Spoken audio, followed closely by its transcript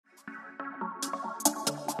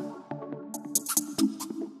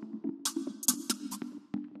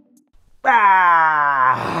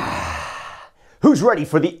Who's ready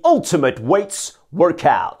for the ultimate weights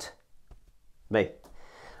workout? Me.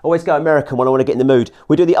 Always go American when I want to get in the mood.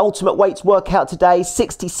 We do the ultimate weights workout today,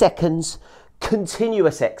 60 seconds,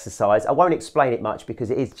 continuous exercise. I won't explain it much because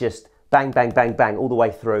it is just bang, bang, bang, bang all the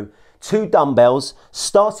way through. 2 dumbbells,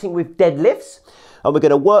 starting with deadlifts, and we're going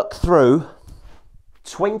to work through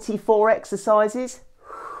 24 exercises.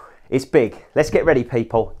 It's big. Let's get ready,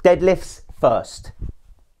 people. Deadlifts first.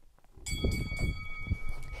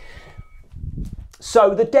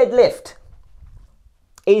 So the deadlift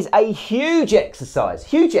is a huge exercise,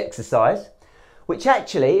 which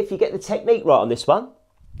actually, if you get the technique right on this one,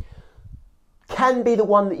 can be the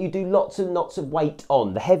one that you do lots and lots of weight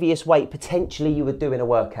on, the heaviest weight potentially you would do in a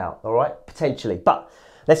workout, all right, potentially. But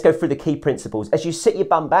let's go through the key principles. As you sit your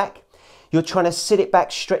bum back, you're trying to sit it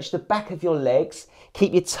back, stretch the back of your legs,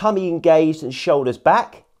 keep your tummy engaged and shoulders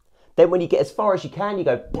back. Then when you get as far as you can, you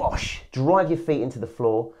go bosh, drive your feet into the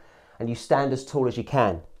floor, and you stand as tall as you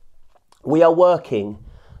can. We are working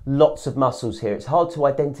lots of muscles here. It's hard to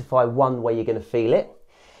identify one way you're going to feel it.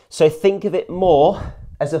 So think of it more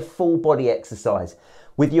as a full body exercise,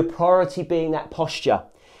 with your priority being that posture.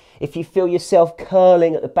 If you feel yourself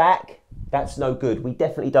curling at the back, that's no good. We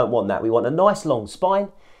definitely don't want that. We want a nice long spine,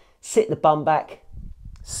 sit the bum back,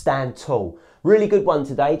 stand tall. Really good one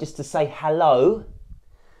today, just to say hello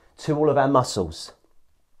to all of our muscles.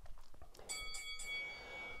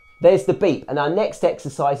 There's the beep, and our next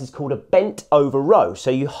exercise is called a bent over row.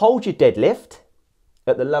 So you hold your deadlift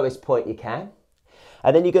at the lowest point you can,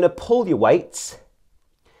 and then you're going to pull your weights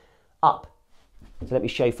up. So let me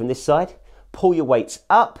show you from this side. Pull your weights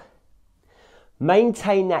up,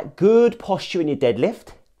 maintain that good posture in your deadlift,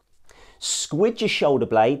 squid your shoulder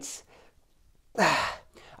blades,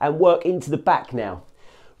 and work into the back now.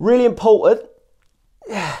 Really important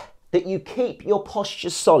that you keep your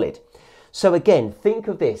posture solid. So again, think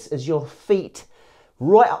of this as your feet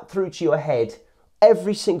right up through to your head,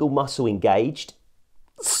 every single muscle engaged,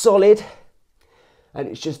 solid, and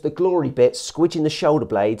it's just the glory bit, squidging the shoulder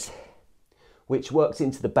blades, which works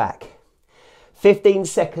into the back. 15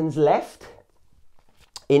 seconds left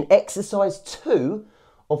in exercise 2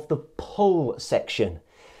 of the pull section.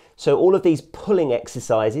 So all of these pulling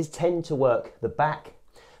exercises tend to work the back,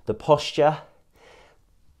 the posture,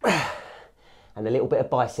 and a little bit of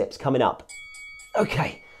biceps coming up.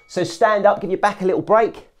 Okay, so stand up, give your back a little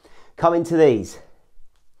break, come into these.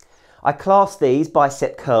 I class these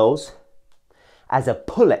bicep curls as a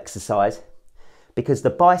pull exercise because the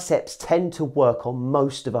biceps tend to work on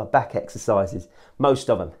most of our back exercises, most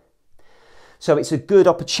of them. So it's a good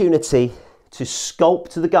opportunity to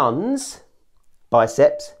sculpt to the guns,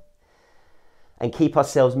 biceps, and keep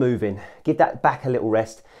ourselves moving. Give that back a little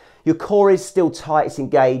rest. Your core is still tight, it's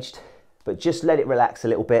engaged, but just let it relax a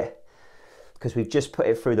little bit because we've just put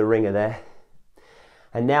it through the ringer there.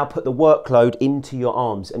 And now put the workload into your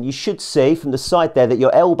arms. And you should see from the side there that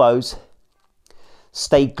your elbows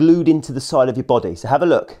stay glued into the side of your body. So have a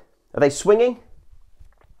look. Are they swinging?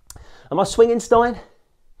 Am I swinging, Stein?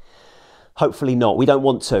 Hopefully not. We don't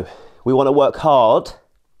want to. We want to work hard,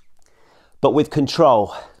 but with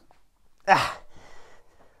control.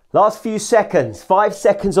 Last few seconds. 5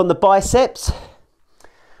 seconds on the biceps.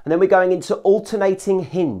 And then we're going into alternating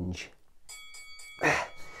hinge,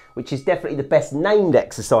 which is definitely the best named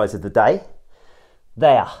exercise of the day.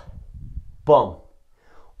 There, boom.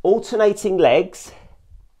 Alternating legs,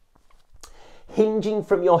 hinging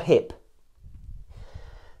from your hip.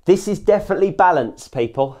 This is definitely balance,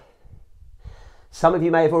 people. Some of you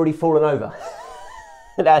may have already fallen over.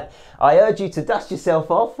 Now, I urge you to dust yourself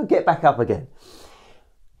off and get back up again.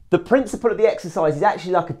 The principle of the exercise is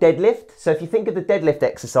actually like a deadlift. So if you think of the deadlift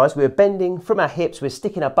exercise, we're bending from our hips, we're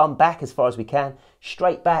sticking our bum back as far as we can,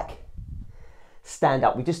 straight back, stand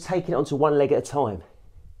up. We're just taking it onto one leg at a time.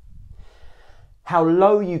 How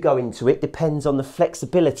low you go into it depends on the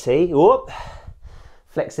flexibility of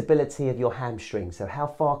your hamstring. So how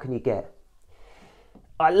far can you get?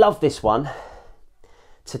 I love this one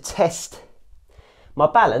to test my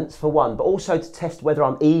balance for one, but also to test whether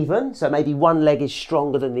I'm even. So maybe one leg is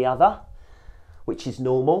stronger than the other, which is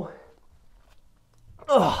normal.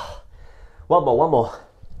 One more.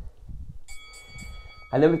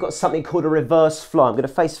 And then we've got something called a reverse fly. I'm going to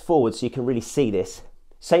face forward so you can really see this.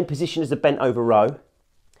 Same position as the bent over row,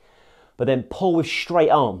 but then pull with straight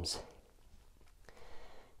arms.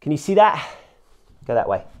 Can you see that? Go that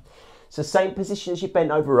way. So same position as your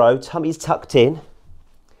bent over row, tummy's tucked in,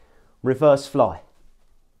 reverse fly.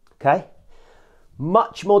 Okay,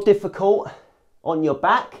 much more difficult on your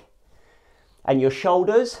back and your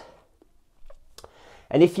shoulders.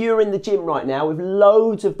 And if you're in the gym right now with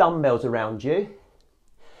loads of dumbbells around you,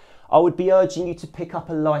 I would be urging you to pick up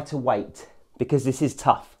a lighter weight because this is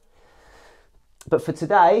tough. But for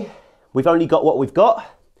today, we've only got what we've got.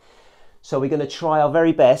 So we're going to try our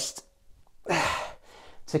very best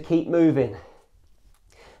to keep moving.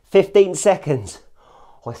 15 seconds.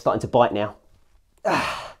 Oh, it's starting to bite now.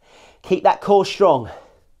 Keep that core strong.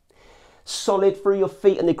 Solid through your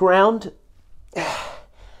feet on the ground.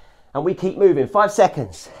 And we keep moving. 5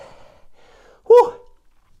 seconds. Woo.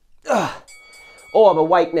 Oh, I'm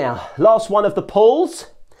awake now. Last one of the pulls.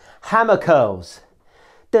 Hammer curls.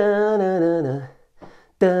 Da-na-na-na.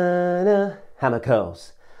 Da-na. Hammer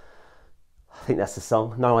curls. I think that's the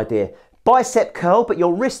song. No idea. Bicep curl, but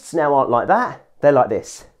your wrists now aren't like that. They're like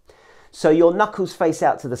this. So your knuckles face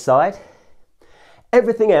out to the side.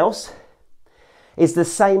 Everything else is the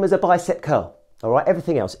same as a bicep curl. All right,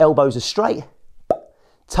 everything else. Elbows are straight,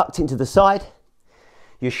 tucked into the side.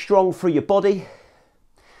 You're strong through your body.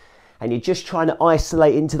 And you're just trying to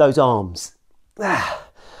isolate into those arms.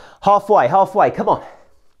 Halfway, halfway, come on.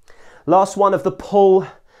 Last one of the pull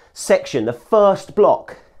section, the first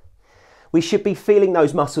block. We should be feeling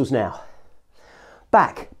those muscles now.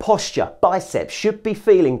 Back, posture, biceps, should be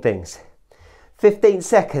feeling things. 15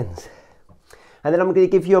 seconds. And then I'm going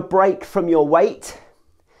to give you a break from your weight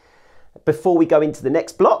before we go into the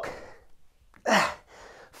next block.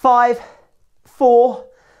 5, 4,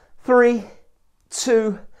 3,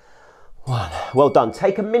 2, 1. Well done.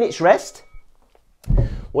 Take a minute's rest.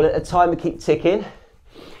 One at a time and keep ticking.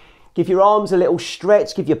 Give your arms a little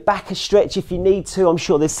stretch. Give your back a stretch if you need to. I'm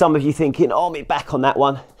sure there's some of you thinking, oh, me back on that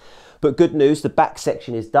one. But good news, the back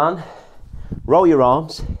section is done. Roll your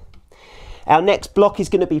arms. Our next block is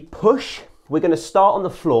going to be push. We're going to start on the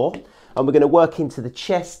floor and we're going to work into the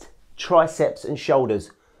chest, triceps and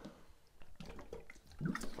shoulders.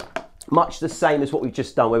 Much the same as what we've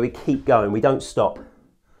just done, where we keep going, we don't stop.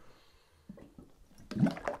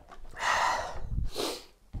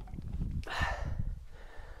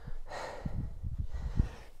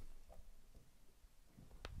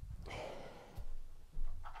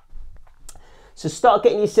 So start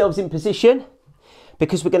getting yourselves in position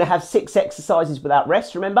because we're going to have 6 exercises without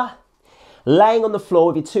rest, remember? Laying on the floor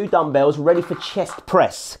with your 2 dumbbells ready for chest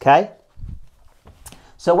press, okay?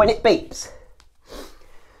 So when it beeps,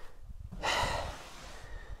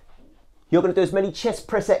 you're going to do as many chest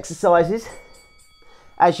press exercises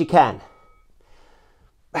as you can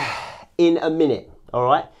in a minute, all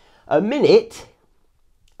right? A minute,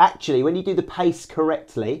 actually, when you do the pace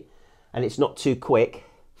correctly and it's not too quick,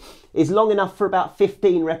 is long enough for about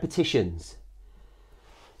 15 repetitions.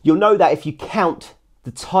 You'll know that if you count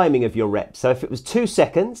the timing of your reps. So if it was 2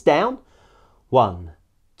 seconds down, 1,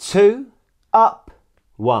 2, up,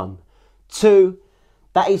 1, 2,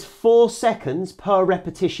 that is 4 seconds per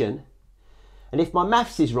repetition. And if my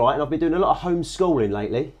maths is right, and I've been doing a lot of homeschooling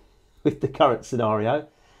lately with the current scenario,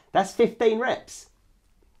 that's 15 reps.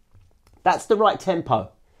 That's the right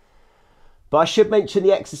tempo. But I should mention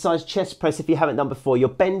the exercise chest press if you haven't done before. You're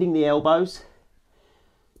bending the elbows,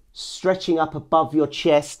 stretching up above your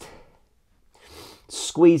chest,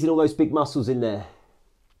 squeezing all those big muscles in there.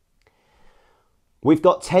 We've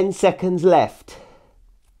got 10 seconds left.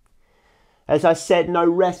 As I said, no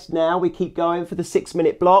rest now. We keep going for the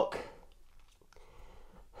 6-minute block.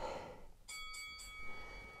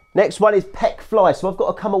 Next one is pec fly. So I've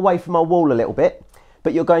got to come away from my wall a little bit,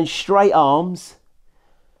 but you're going straight arms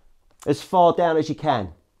as far down as you can.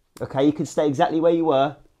 Okay, you can stay exactly where you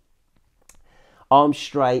were. Arms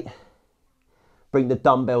straight. Bring the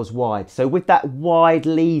dumbbells wide. So with that wide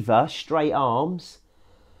lever, straight arms,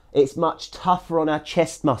 it's much tougher on our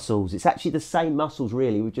chest muscles. It's actually the same muscles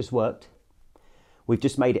really we've just worked. We've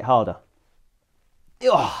just made it harder.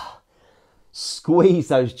 Ugh. Squeeze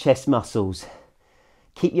those chest muscles.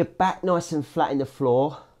 Keep your back nice and flat in the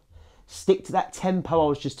floor. Stick to that tempo I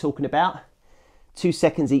was just talking about. 2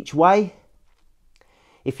 seconds each way.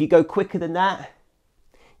 If you go quicker than that,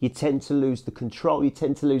 you tend to lose the control. You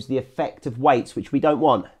tend to lose the effect of weights, which we don't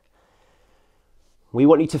want. We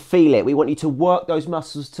want you to feel it. We want you to work those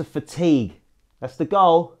muscles to fatigue. That's the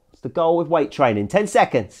goal. That's the goal with weight training. 10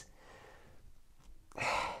 seconds.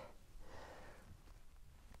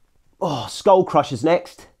 Oh, skull crushers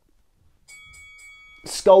next.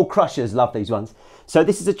 Skull crushers, love these ones. So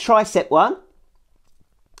this is a tricep one.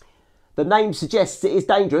 The name suggests it is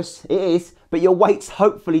dangerous, it is, but your weights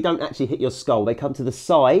hopefully don't actually hit your skull. They come to the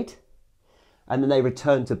side and then they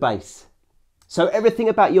return to base. So everything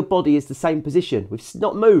about your body is the same position. We've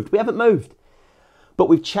not moved, we haven't moved, but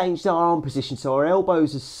we've changed our arm position so our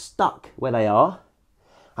elbows are stuck where they are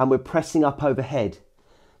and we're pressing up overhead.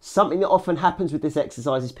 Something that often happens with this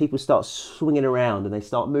exercise is people start swinging around and they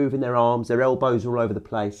start moving their arms, their elbows are all over the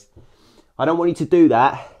place. I don't want you to do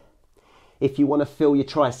that. If you want to feel your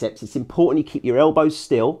triceps, it's important you keep your elbows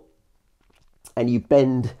still and you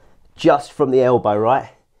bend just from the elbow, right?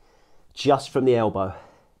 Just from the elbow.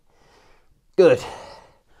 Good.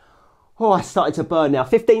 Oh, I started to burn now.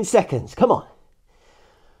 15 seconds, come on.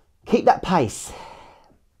 Keep that pace.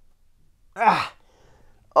 Ah.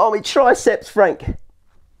 Oh, my triceps, Frank.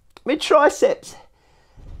 My triceps.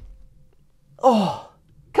 Oh,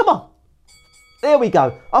 come on. There we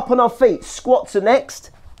go. Up on our feet. Squats are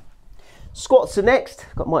next. Squats are next.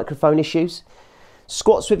 Got microphone issues.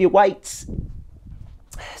 Squats with your weights.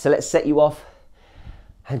 So let's set you off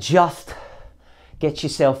and just get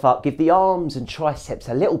yourself up. Give the arms and triceps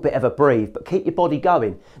a little bit of a breathe, but keep your body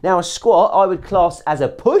going. Now a squat I would class as a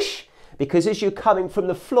push, because as you're coming from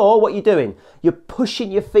the floor, what you're doing, you're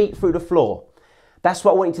pushing your feet through the floor. That's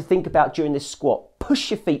what I want you to think about during this squat.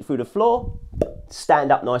 Push your feet through the floor,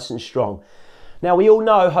 stand up nice and strong. Now we all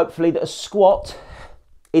know, hopefully, that a squat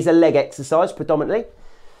is a leg exercise predominantly,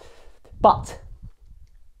 but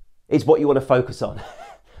is what you want to focus on.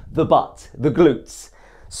 The butt, the glutes.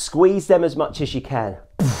 Squeeze them as much as you can.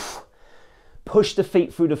 Push the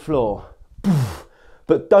feet through the floor.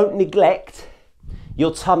 But don't neglect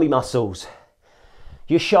your tummy muscles,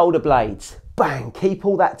 your shoulder blades. Bang, keep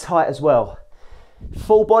all that tight as well.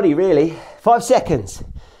 Full body really. 5 seconds.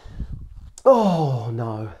 Oh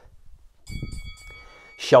no.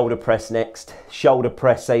 Shoulder press next. Shoulder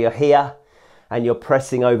press, so you're here and you're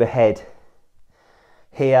pressing overhead.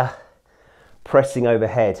 Here, pressing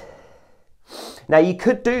overhead. Now you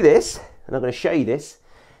could do this, and I'm going to show you this,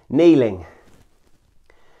 kneeling,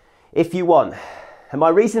 if you want. And my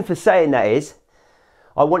reason for saying that is,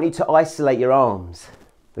 I want you to isolate your arms,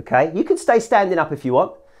 okay? You can stay standing up if you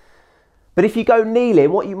want, but if you go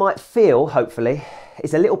kneeling, what you might feel, hopefully,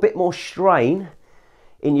 is a little bit more strain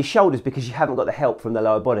in your shoulders because you haven't got the help from the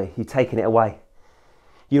lower body. You're taking it away.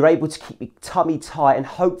 You're able to keep your tummy tight, and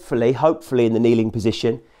hopefully in the kneeling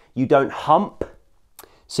position, you don't hump.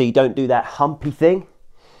 So you don't do that humpy thing,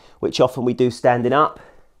 which often we do standing up.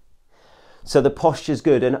 So the posture's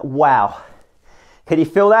good, and wow. Can you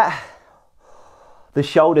feel that? The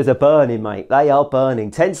shoulders are burning, mate. They are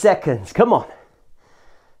burning. 10 seconds, come on.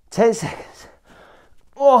 10 seconds.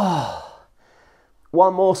 Oh.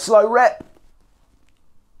 One more slow rep.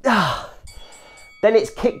 Ah. Then it's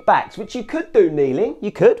kickbacks, which you could do kneeling.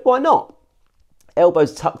 You could, why not?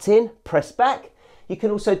 Elbows tucked in, press back. You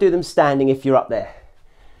can also do them standing if you're up there.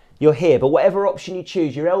 You're here, but whatever option you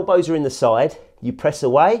choose, your elbows are in the side, you press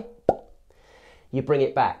away, you bring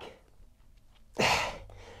it back.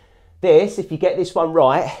 This, if you get this one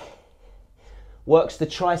right, works the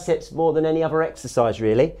triceps more than any other exercise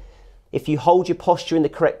really. If you hold your posture in the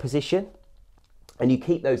correct position and you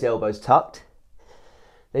keep those elbows tucked,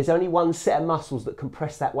 there's only one set of muscles that can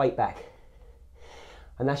press that weight back,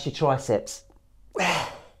 and that's your triceps.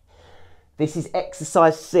 This is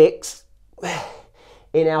exercise 6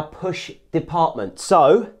 in our push department.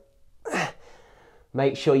 So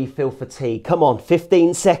make sure you feel fatigue. Come on,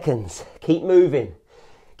 15 seconds. Keep moving.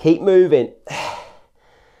 Keep moving.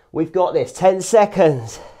 We've got this. 10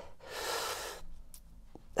 seconds.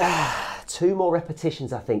 2 more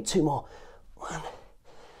repetitions, I think. 2 more. 1,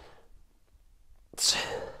 2.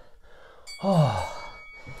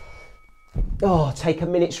 Oh, take a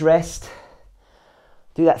minute's rest.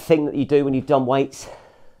 Do that thing that you do when you've done weights,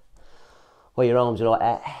 where your arms are like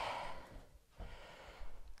that.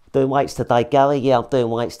 Doing weights today, Gary? Yeah, I'm doing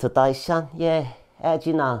weights today, son. Yeah, how'd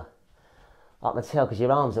you know? I can tell because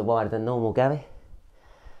your arms are wider than normal, Gary.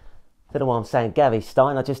 Don't know why I'm saying Gary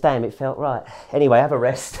Stein, I just am, it felt right. Anyway, have a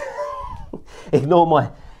rest. Ignore my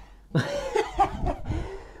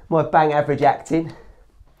my bang average acting.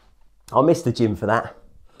 I missed the gym for that.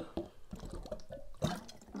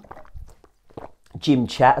 Gym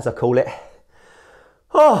chat, as I call it.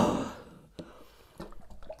 Oh.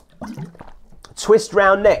 Twist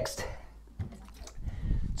round next.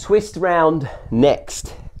 Twist round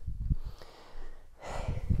next.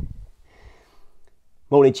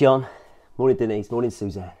 Morning, John. Morning, Denise. Morning,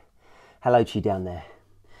 Suzanne. Hello to you down there.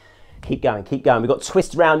 Keep going, keep going. We've got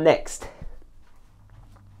twist round next.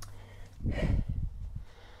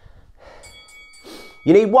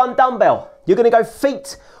 You need 1 dumbbell. You're going to go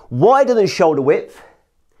feet wider than shoulder width,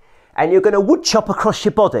 and you're going to wood chop across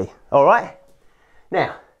your body, all right?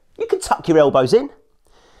 Now, you can tuck your elbows in.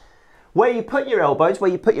 Where you put your elbows,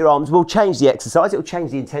 where you put your arms will change the exercise. It will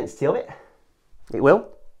change the intensity of it. It will.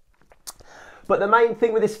 But the main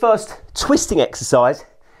thing with this first twisting exercise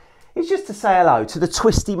is just to say hello to the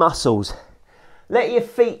twisty muscles Let your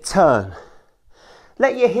feet turn.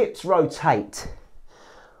 Let your hips rotate.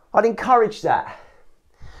 I'd encourage that.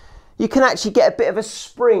 You can actually get a bit of a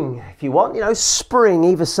spring if you want, you know, spring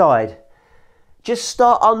either side. Just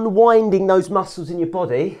start unwinding those muscles in your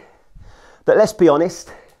body that, let's be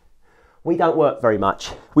honest, we don't work very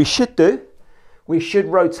much. We should do. We should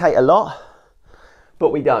rotate a lot, but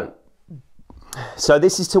we don't. So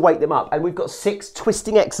this is to wake them up. And we've got 6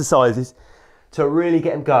 twisting exercises to really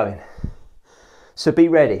get them going. So be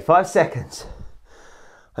ready, 5 seconds.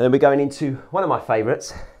 And then we're going into one of my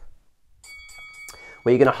favorites,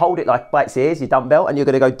 where you're going to hold it like by its ears, your dumbbell, and you're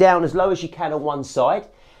going to go down as low as you can on one side,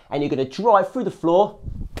 and you're going to drive through the floor,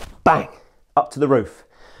 bang, up to the roof.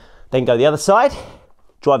 Then go the other side,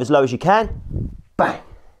 drive as low as you can, bang.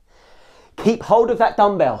 Keep hold of that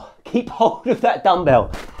dumbbell. Keep hold of that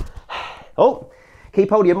dumbbell. Oh, keep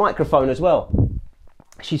hold of your microphone as well.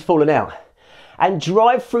 She's fallen out. And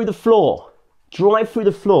drive through the floor. Drive through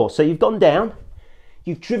the floor. So you've gone down,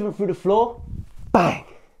 you've driven through the floor, bang.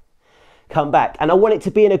 Come back. And I want it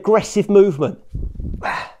to be an aggressive movement.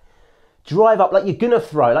 Drive up like you're going to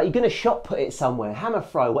throw, like you're going to shot put it somewhere. Hammer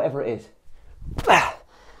throw, whatever it is.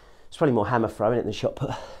 It's probably more hammer throw, isn't it, than shot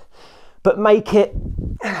put. But make it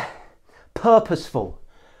purposeful.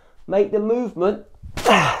 Make the movement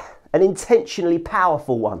an intentionally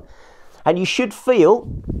powerful one. And you should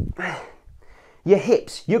feel your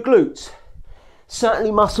hips, your glutes,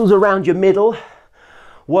 certainly muscles around your middle,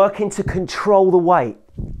 working to control the weight.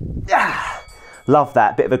 Love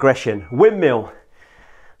that, bit of aggression. Windmill.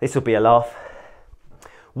 This will be a laugh.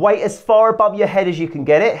 Weight as far above your head as you can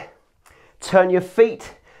get it. Turn your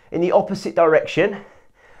feet in the opposite direction.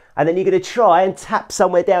 And then you're going to try and tap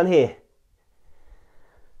somewhere down here.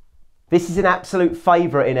 This is an absolute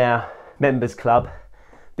favourite in our members club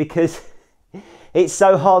because it's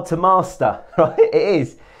so hard to master, right? It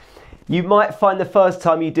is. You might find the first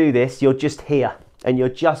time you do this, you're just here and you're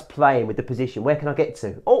just playing with the position. Where can I get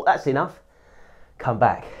to? Oh, that's enough. Come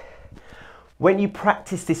back. When you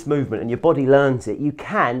practice this movement and your body learns it, you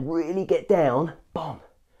can really get down, boom,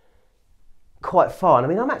 quite far. And I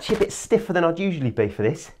mean, I'm actually a bit stiffer than I'd usually be for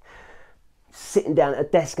this. Sitting down at a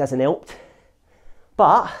desk hasn't helped,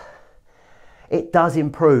 but it does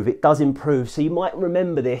improve, it does improve. So you might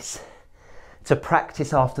remember this to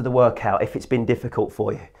practice after the workout if it's been difficult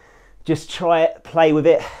for you. Just try it, play with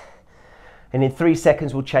it, and in 3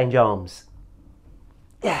 seconds we'll change arms.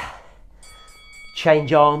 Yeah.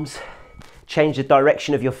 Change arms, change the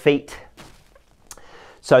direction of your feet.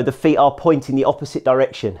 So the feet are pointing the opposite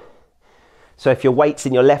direction. So if your weight's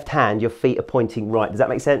in your left hand, your feet are pointing right. Does that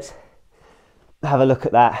make sense? Have a look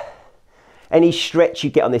at that. Any stretch you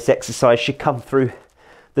get on this exercise should come through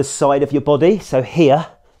the side of your body. So here,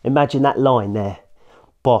 imagine that line there.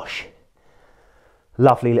 Bosh.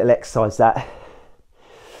 Lovely little exercise that.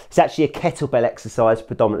 It's actually a kettlebell exercise,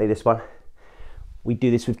 predominantly this one. We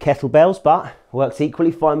do this with kettlebells, but works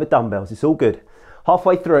equally fine with dumbbells. It's all good.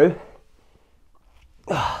 Halfway through,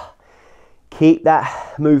 keep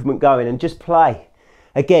that movement going and just play.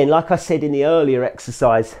 Again, like I said in the earlier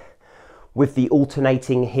exercise, with the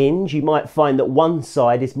alternating hinge, you might find that one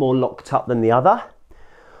side is more locked up than the other.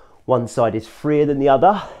 One side is freer than the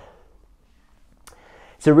other.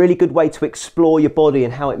 It's a really good way to explore your body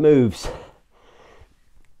and how it moves.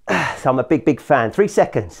 So I'm a big, big fan. 3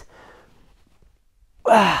 seconds.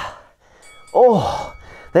 Oh,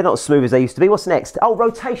 they're not as smooth as they used to be. What's next? Oh,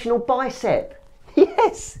 rotational bicep.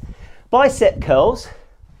 Yes. Bicep curls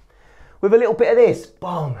with a little bit of this.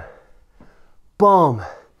 Boom. Boom.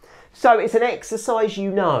 So it's an exercise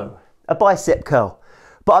you know, a bicep curl,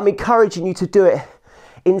 but I'm encouraging you to do it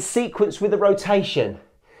in sequence with a rotation.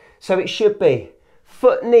 So it should be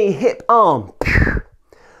foot, knee, hip, arm,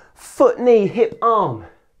 foot, knee, hip, arm,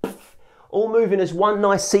 all moving as one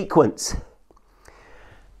nice sequence.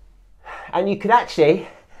 And you could actually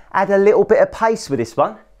add a little bit of pace with this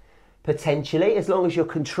one, potentially, as long as you're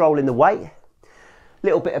controlling the weight.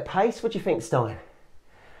 Little bit of pace. What do you think, Stein?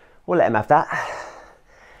 We'll let him have that.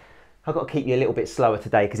 I've got to keep you a little bit slower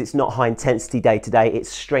today because it's not high intensity day today, it's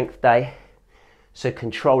strength day. So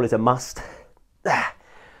control is a must.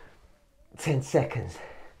 10 seconds.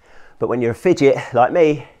 But when you're a fidget like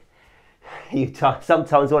me, you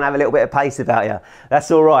sometimes want to have a little bit of pace about you. That's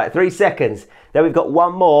all right. 3 seconds. Then we've got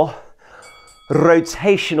one more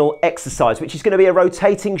rotational exercise, which is going to be a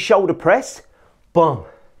rotating shoulder press. Boom,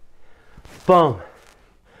 boom,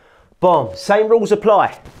 boom. Same rules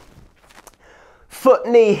apply. Foot,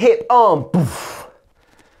 knee, hip, arm. Boof.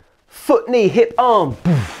 Foot, knee, hip, arm.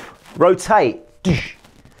 Boof. Rotate. Dish,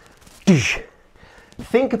 dish.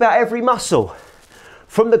 Think about every muscle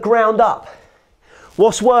from the ground up.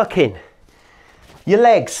 What's working? your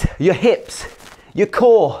legs, your hips, your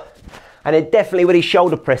core, and then definitely with these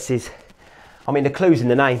shoulder presses. I mean, the clue's in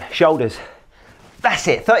the name, shoulders. That's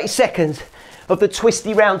it, 30 seconds of the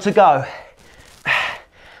twisty round to go.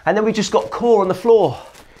 And then we just got core on the floor.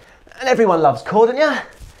 And everyone loves core, don't you?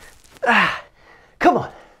 Come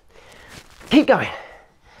on, keep going.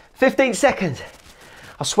 15 seconds.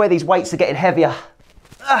 I swear these weights are getting heavier.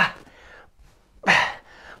 But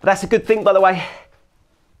that's a good thing, by the way.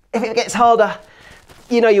 If it gets harder,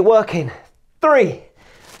 you know you're working. 3,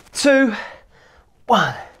 2,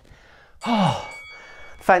 1. Oh,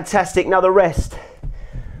 fantastic. Now the rest.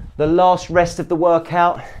 The last rest of the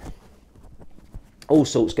workout. All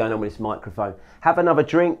sorts going on with this microphone. Have another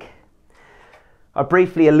drink. I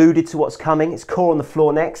briefly alluded to what's coming. It's core on the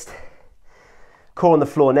floor next. Core on the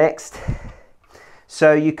floor next.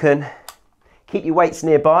 So you can keep your weights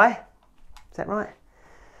nearby. Is that right?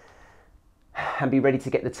 And be ready to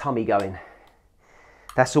get the tummy going.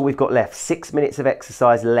 That's all we've got left. 6 minutes of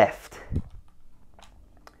exercise left.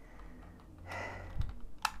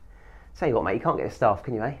 Tell you what, mate, you can't get a staff,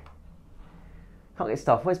 can you, eh? Can't get a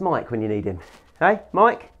staff. Where's Mike when you need him? Hey,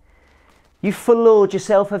 Mike? You fullured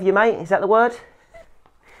yourself, have you, mate? Is that the word?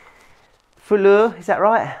 Fullure, is that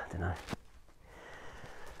right? I don't know.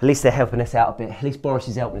 At least they're helping us out a bit. At least Boris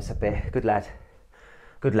is helping us a bit. Good lad.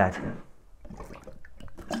 Good lad.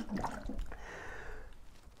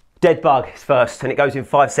 Dead bug is first, and it goes in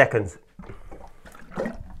 5 seconds.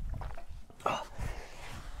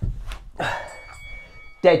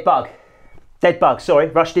 Dead bug. Dead bug, sorry,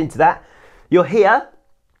 rushed into that. You're here,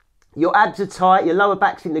 your abs are tight, your lower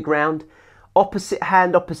back's in the ground. Opposite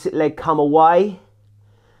hand, opposite leg, come away.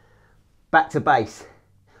 Back to base.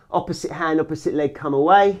 Opposite hand, opposite leg, come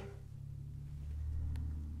away.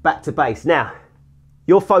 Back to base. Now,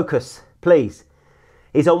 your focus, please,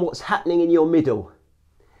 is on what's happening in your middle.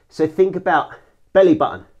 So think about belly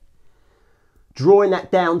button. Drawing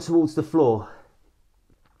that down towards the floor.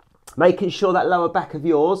 Making sure that lower back of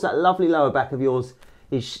yours, that lovely lower back of yours,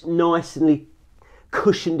 is nicely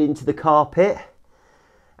cushioned into the carpet.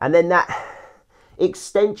 And then that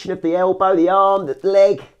extension of the elbow, the arm, the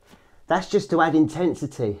leg, that's just to add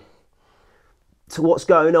intensity to what's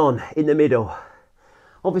going on in the middle.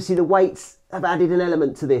 Obviously the weights have added an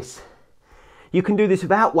element to this. You can do this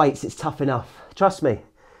without weights, it's tough enough. Trust me.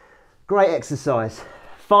 Great exercise.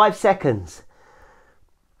 5 seconds.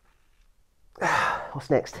 What's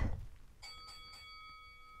next?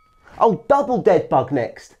 Oh, double dead bug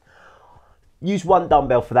next. Use 1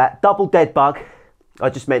 dumbbell for that. Double dead bug. I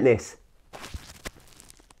just meant this.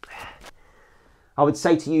 I would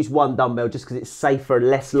say to use 1 dumbbell just because it's safer and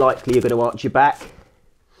less likely you're going to arch your back.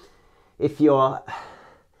 If you're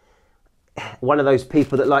one of those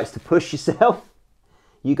people that likes to push yourself,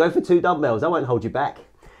 you go for 2 dumbbells. I won't hold you back.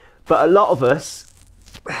 But a lot of us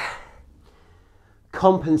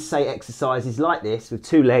compensate exercises like this with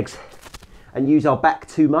 2 legs and use our back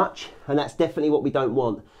too much, and that's definitely what we don't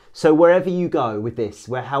want. So wherever you go with this,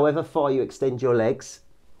 however far you extend your legs,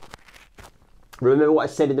 remember what I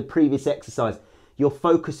said in the previous exercise, your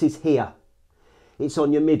focus is here. It's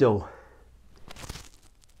on your middle.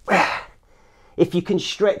 If you can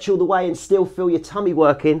stretch all the way and still feel your tummy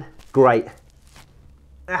working, great.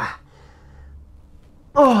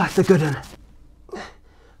 Oh, that's a good one.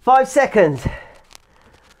 5 seconds.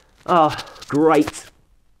 Oh, great.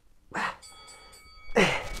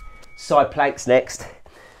 Side planks next.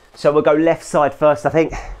 So we'll go left side first, I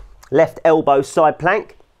think. Left elbow side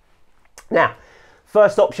plank. Now,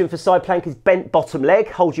 first option for side plank is bent bottom leg.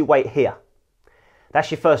 Hold your weight here.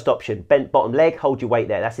 That's your first option. Bent bottom leg, hold your weight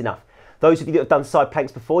there. That's enough. Those of you that have done side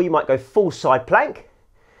planks before, you might go full side plank.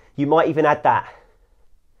 You might even add that.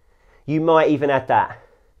 You might even add that.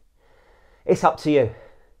 It's up to you,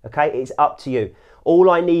 okay? It's up to you. All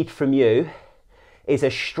I need from you is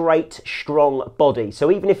a straight, strong body.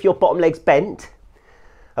 So even if your bottom leg's bent,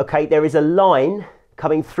 okay, there is a line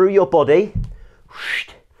coming through your body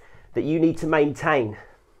that you need to maintain.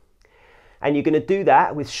 And you're going to do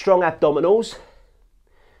that with strong abdominals,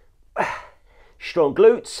 strong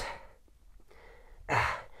glutes,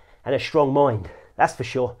 and a strong mind. That's for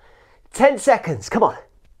sure. 10 seconds, come on.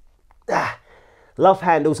 Love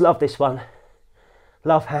handles, love this one.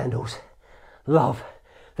 Love handles, love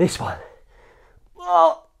this one.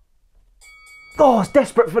 Oh, I was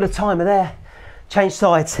desperate for the timer there. Change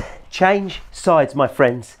sides, my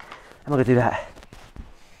friends. How am I going to do that?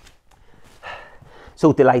 It's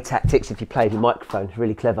all delay tactics if you play with your microphone, it's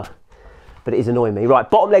really clever. But it is annoying me. Right,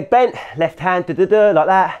 bottom leg bent, left hand, like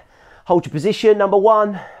that. Hold your position, number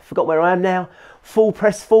 1. Forgot where I am now. Full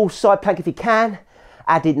press, full side plank if you can.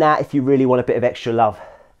 Add in that if you really want a bit of extra love.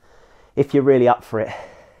 if you're really up for it.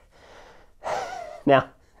 Now,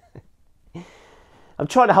 I'm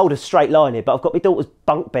trying to hold a straight line here, but I've got my daughter's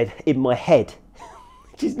bunk bed in my head,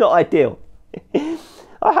 which is not ideal.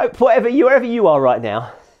 I hope wherever you are right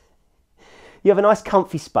now, you have a nice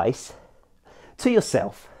comfy space to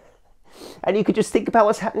yourself, and you could just think about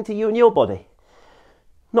what's happening to you and your body.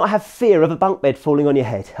 Not have fear of a bunk bed falling on your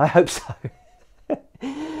head. I hope so.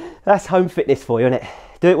 That's home fitness for you, isn't it?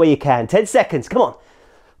 Do it where you can. 10 seconds, come on.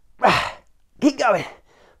 Keep going.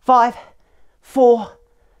 5, 4,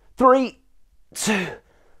 3, 2,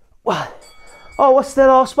 1. Oh, what's the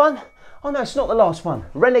last one? Oh no, it's not the last one.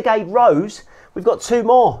 Renegade rows. We've got 2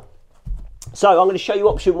 more. So I'm going to show you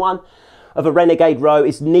option 1 of a renegade row.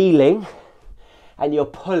 Is kneeling and you're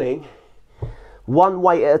pulling one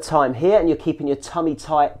weight at a time here, and you're keeping your tummy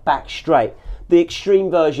tight, back straight. The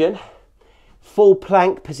extreme version, full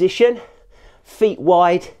plank position, feet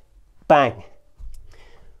wide, bang,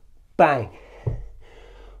 bang.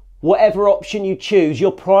 Whatever option you choose,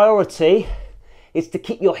 your priority is to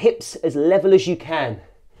keep your hips as level as you can.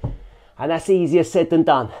 And that's easier said than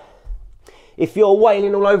done. If you're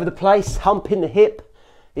wailing all over the place, humping the hip,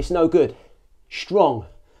 it's no good. Strong.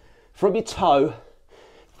 From your toe,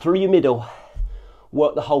 through your middle,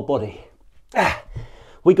 work the whole body.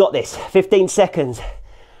 We got this, 15 seconds.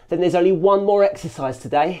 Then there's only one more exercise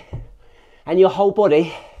today, and your whole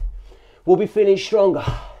body will be feeling stronger.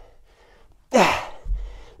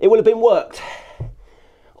 It will have been worked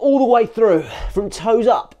all the way through, from toes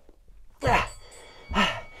up.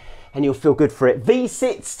 And you'll feel good for it.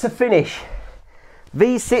 V-sits to finish.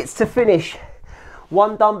 V-sits to finish.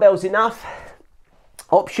 1 dumbbell's enough.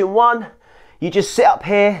 Option 1, you just sit up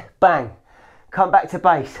here, bang, come back to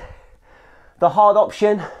base. The hard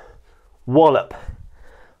option, wallop.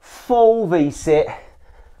 Full V-sit,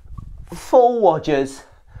 full wodgers.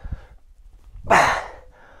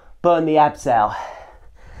 Burn the abs out.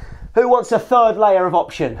 Who wants a third layer of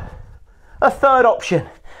option? A third option.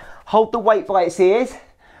 Hold the weight by its ears.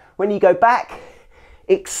 When you go back,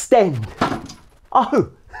 extend.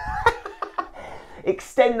 Oh,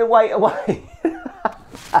 extend the weight away.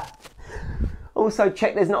 Also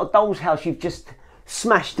check there's not a doll's house you've just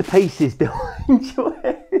smashed to pieces behind your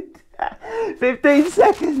head. 15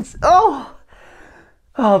 seconds. Oh,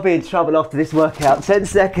 I'll be in trouble after this workout. 10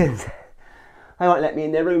 seconds. They won't let me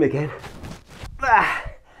in their room again.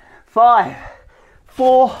 5,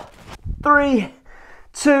 4, 3,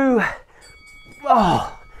 2.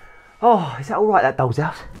 Oh, is that all right, that doll's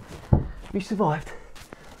house? Have you survived?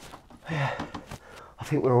 Yeah, I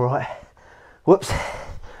think we're all right. Whoops.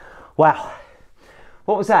 Wow.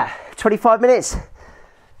 What was that? 25 minutes?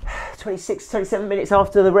 26, 27 minutes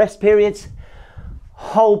after the rest periods?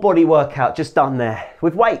 Whole body workout just done there.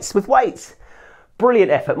 With weights.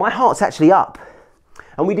 Brilliant effort. My heart's actually up.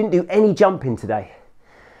 And we didn't do any jumping today.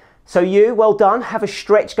 So you, well done. Have a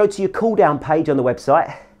stretch. Go to your cool down page on the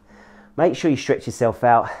website. Make sure you stretch yourself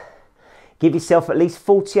out. Give yourself at least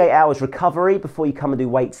 48 hours recovery before you come and do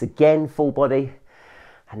weights again, full body.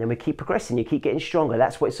 And then we keep progressing. You keep getting stronger.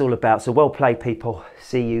 That's what it's all about. So well played, people.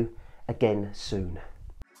 See you again soon.